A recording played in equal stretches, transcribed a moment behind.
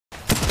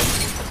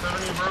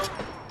70 broke.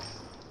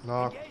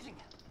 Knock.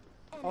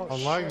 Oh,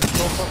 I'm lagging so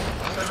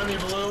fucking. 70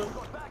 blue.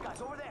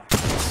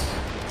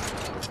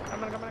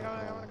 Coming.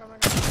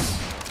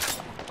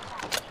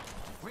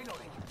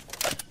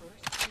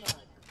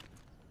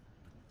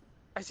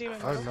 I see him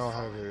in I have no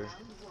heavy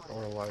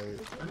or light.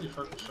 I need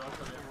fucking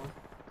shotgun ammo.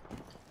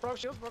 Broke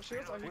shields. Oh,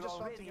 you just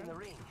dropped again.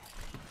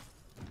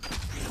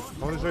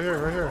 Oh, he's right here.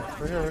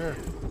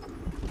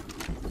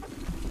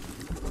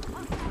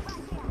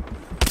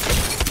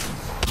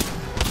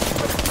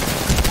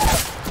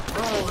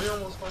 Bro, he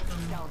almost fucking.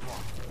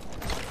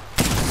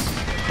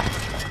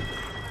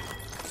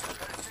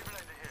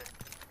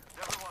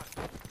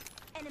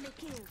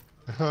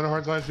 You had a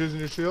hard time choosing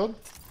your shield?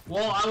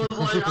 Well, I was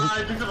like,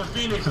 I picked up a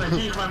Phoenix and I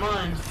changed my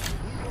mind.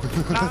 No,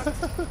 come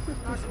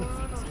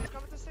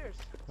up the stairs.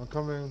 I'm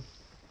coming.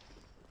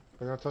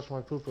 I gotta touch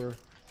my pooper.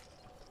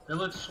 It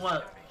looks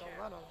sweat. Don't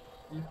let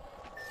him.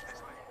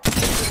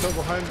 Still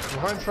behind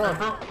truck.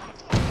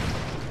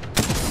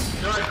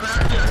 Yo, I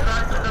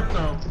cracked the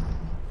crypto.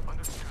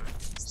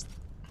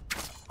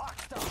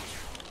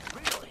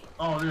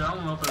 Oh, dude, I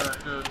don't know if they're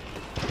that good.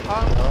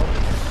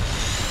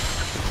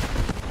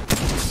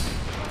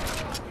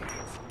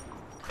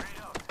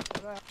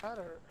 That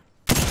hurt.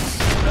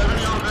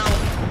 70 on belt.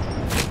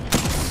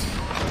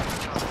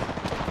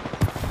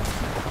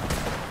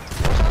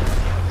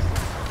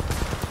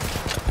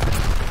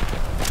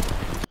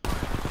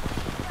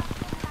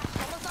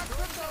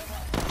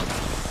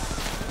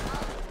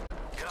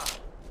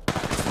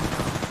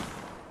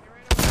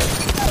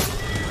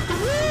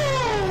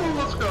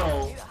 Let's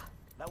go.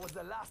 That was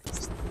the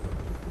last.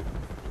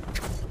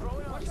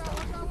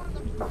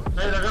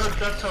 Hey, they're gonna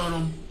death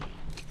totem.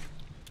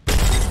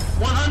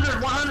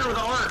 100 with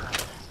art.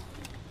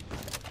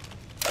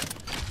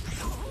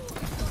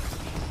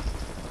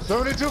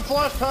 72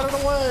 flush, pat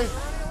it away.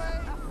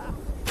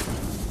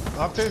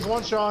 Octane's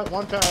one shot,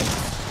 one pad.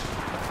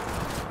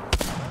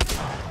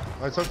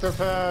 I took their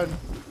pad.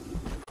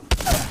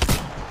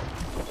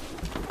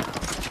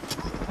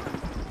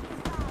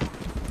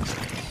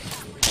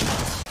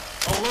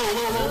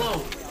 Oh,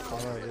 low.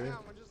 Alright, dude.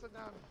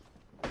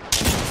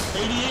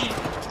 88.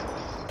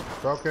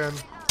 Broken.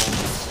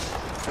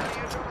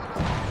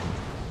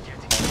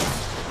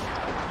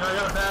 Yo, I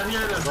got a pad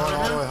here. Going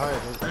all the way high.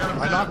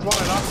 I knocked one.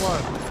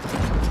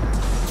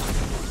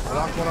 I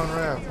knocked one on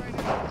ramp.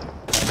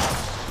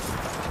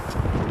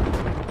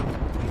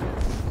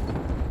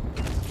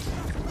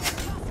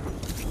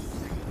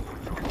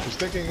 He's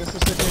sticking, it's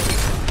sticking.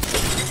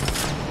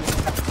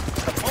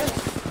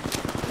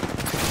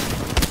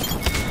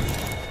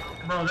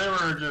 Bro, they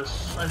were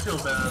just. I feel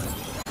bad.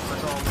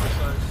 That's all I'm gonna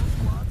say.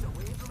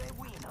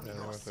 Yeah, they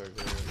went there,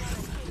 good.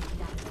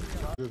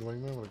 Dude,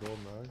 wingman with a gold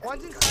mag.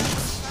 One's inside.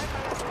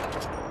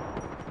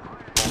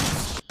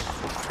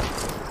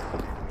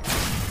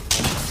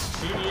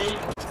 88.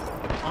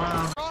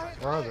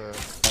 Where are they? 88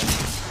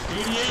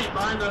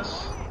 behind us.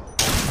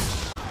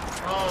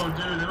 Oh,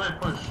 dude, they might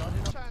push.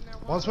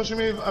 One's pushing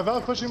me,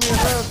 Val's pushing me in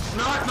red.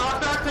 Knock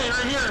back there,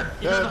 right here.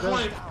 He's Yeah, in the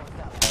flank.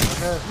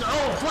 Yeah.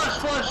 Oh,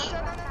 flush.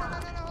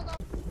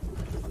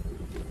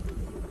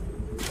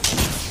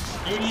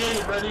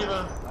 88, Red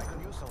Eva. I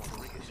could use someone to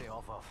ricochet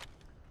off of.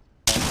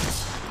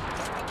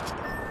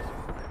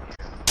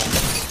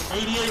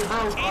 88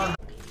 broke.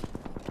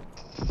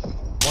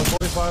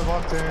 145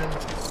 octane.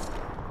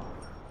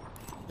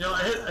 Yo,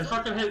 I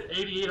fucking hit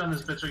 88 on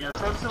this bitch again.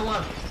 Truck's to the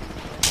left.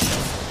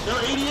 Yo,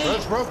 88.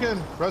 Red's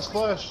broken. Red's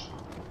flash.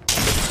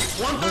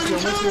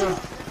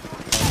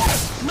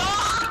 132.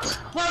 Knocked.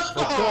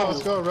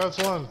 Let's go. Red's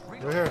one.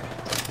 Right here.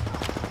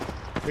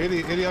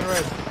 80 on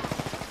red.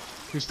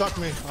 He stuck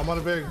me. I'm on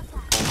a big.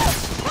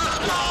 Let's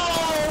go!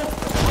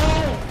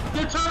 Oh,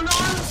 they turned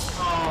on?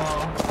 Oh.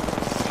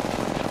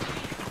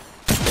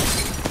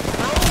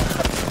 Bro?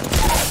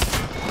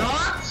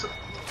 Not?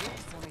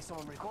 Tell me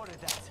someone recorded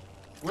that.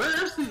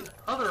 Where is the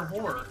other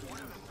whore?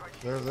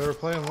 They were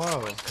playing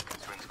low.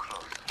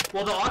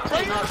 Well, the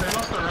Octane not. They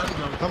must have rested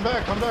them. Come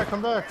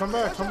back.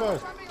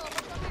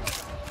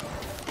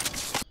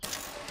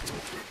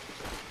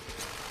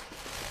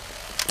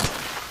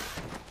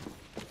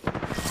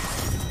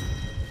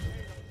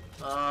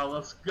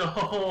 Let's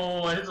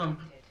go. I hit some.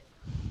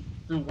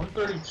 Dude,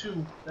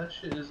 132. That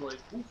shit is like,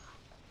 oof.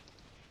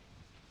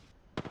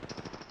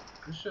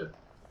 Good shit.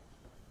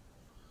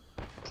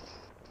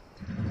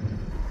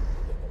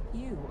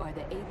 You are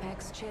the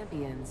Apex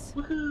champions.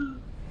 Woohoo!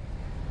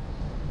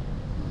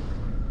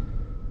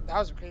 That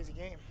was a crazy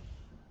game.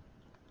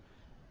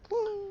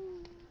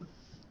 Woo!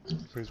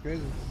 Pretty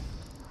crazy.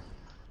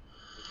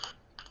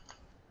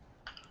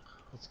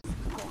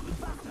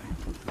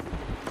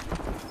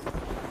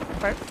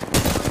 Right.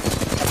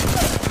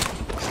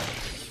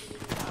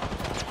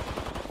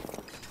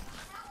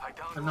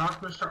 I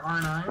knocked Mr.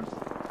 R9.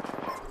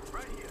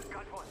 Right here,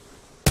 got one.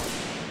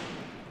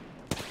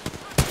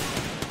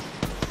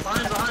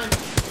 Behind.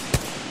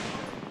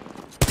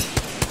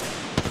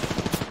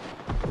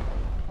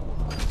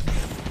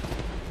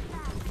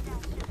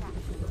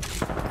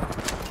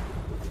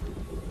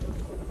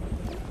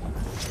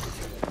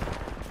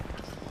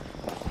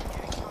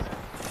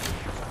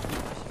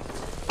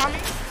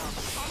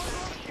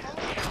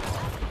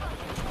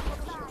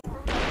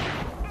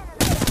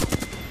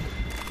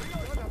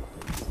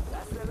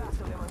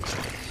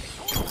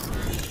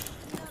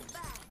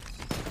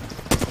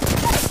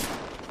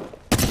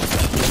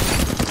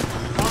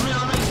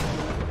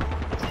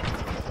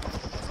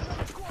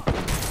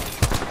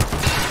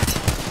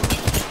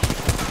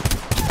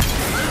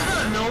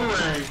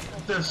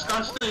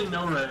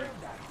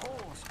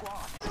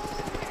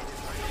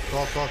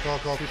 Call.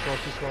 Peace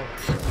call.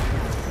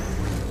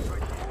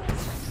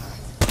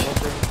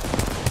 Okay.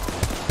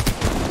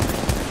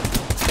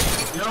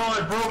 Yo,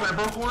 I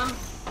broke one.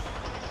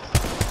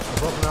 I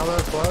broke another,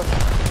 flash.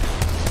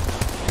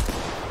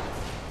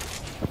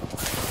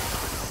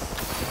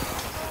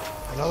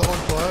 Another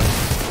one flash.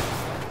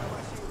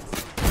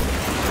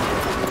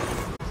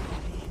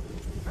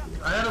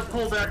 I had to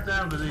pull back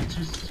down because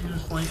he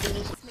was flanking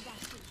me.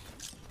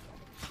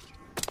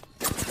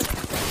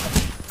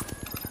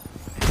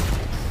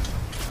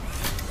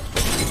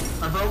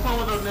 I broke one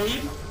with a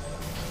nade.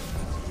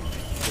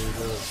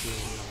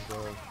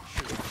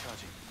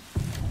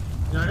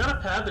 Yeah, I got a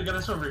pad to get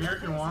us over here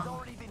if you want.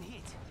 Already been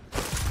hit.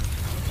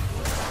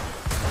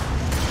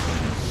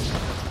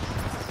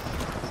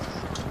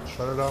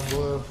 Shut it down,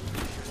 blue.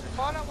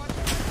 Hold on, watch out.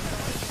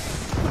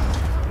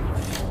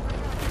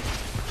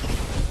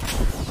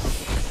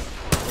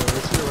 Yeah,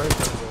 let's get right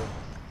there, bro.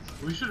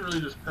 We should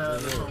really just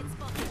pad or something.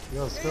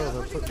 Yeah, let's go.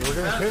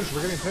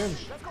 We're getting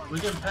pinched. We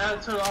can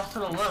pad off to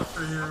the left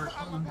right here or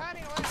I'm something.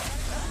 padding away.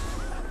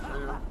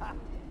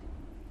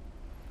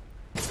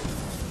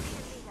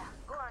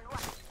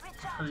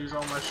 I use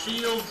all my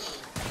shields.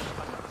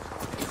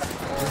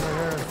 Right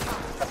here.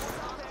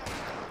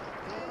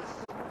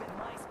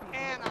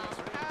 And I'm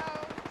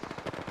out.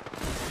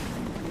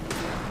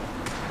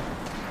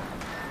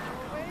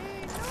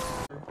 Wait, no.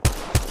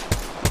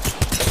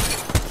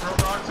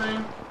 Broke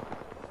Octane.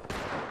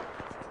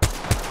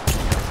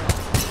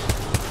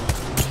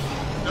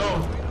 No,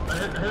 I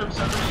hit him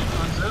 70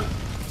 on zip.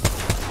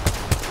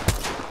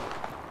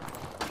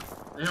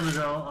 There we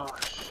go. Oh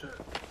shit.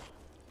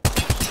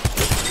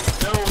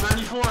 Yo,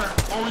 94.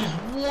 Oh, he's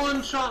one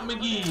shot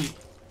McGee.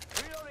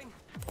 Reloading.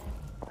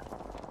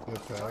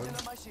 Good pad. Charging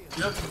up my shield.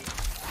 Yep.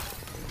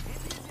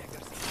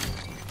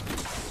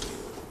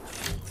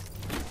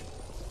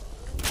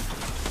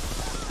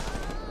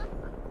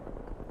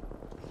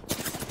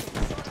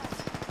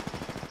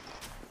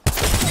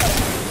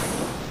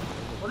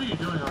 What are you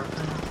doing,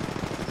 Arthur?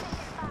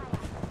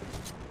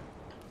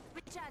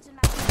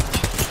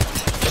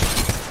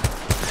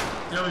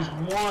 Yo, he's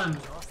one.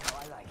 Just how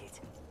I like it.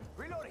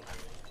 Reloading.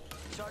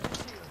 Charging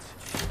shields.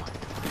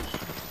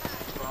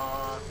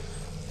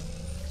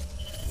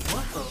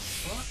 What the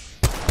fuck?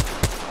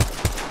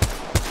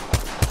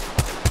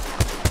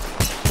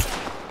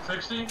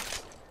 60?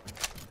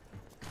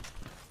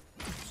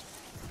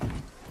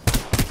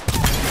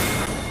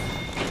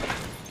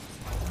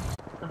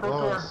 The front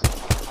door.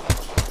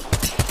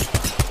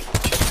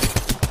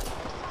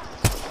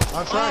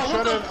 On tracks, what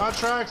shut the- it. On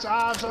tracks.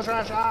 Ah, I'm so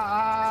trash.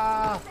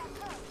 Ah.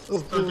 Ooh,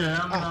 It's okay,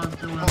 I'm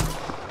not doing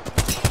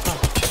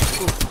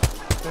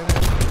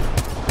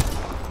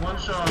one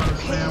shot on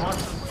this man. Watch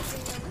this.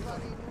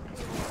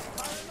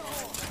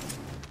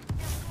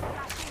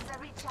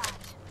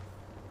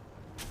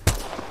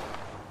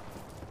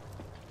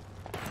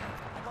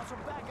 I got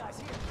some bad guys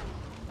here.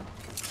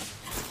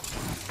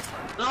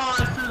 No, I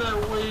threw that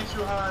way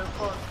too high.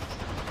 Fuck.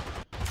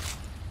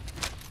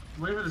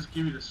 Wait for this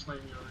Gibby to slam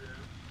me over here.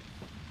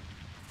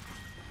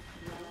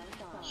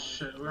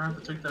 Shit, we're gonna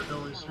have to take that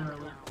building sooner or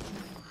later.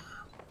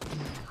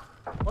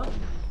 What?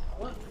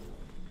 What?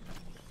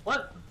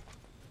 What?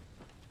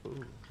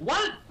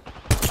 What?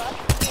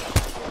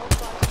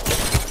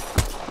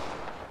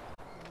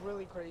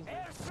 Really crazy.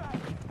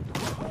 Airstrike.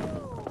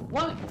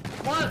 What?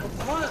 What?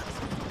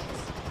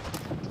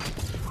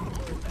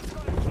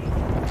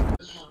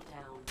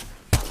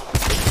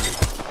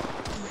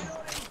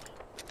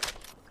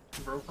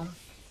 Broke him?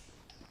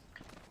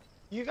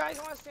 You guys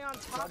want to stay on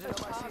top of the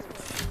hospital.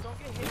 Don't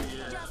get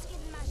hit.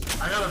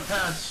 Yeah. I got a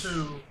pad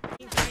too.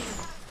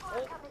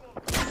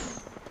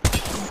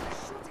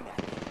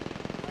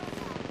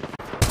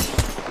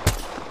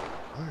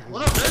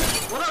 What up,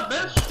 bitch? What up,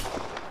 bitch?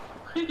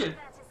 Peek it.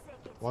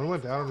 One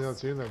went down on the other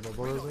team. That my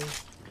brother's in.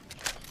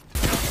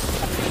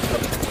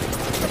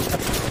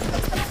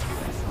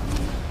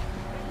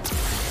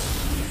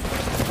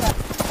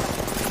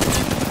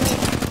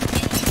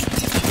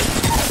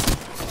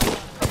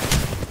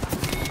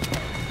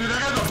 Dude, that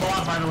guy's a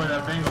bot, by the way,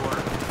 that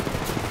Bangalore.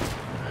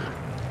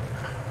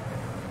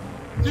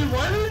 Dude,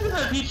 why do they just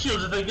have heat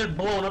shields if they get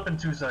blown up in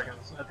 2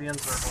 seconds at the end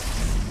circle?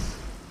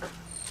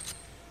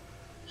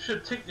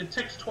 Shit, it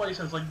ticks twice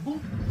and it's like,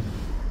 boop.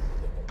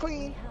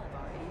 Clean. Have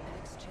our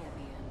Apex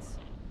champions.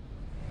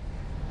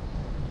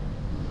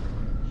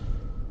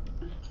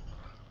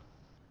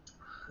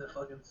 That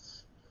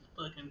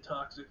fucking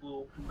toxic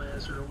little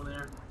bastard over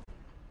there.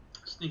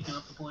 Sneaking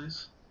up the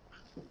place.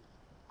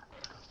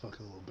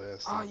 Fucking little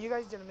bastard. Oh, you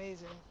guys did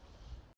amazing.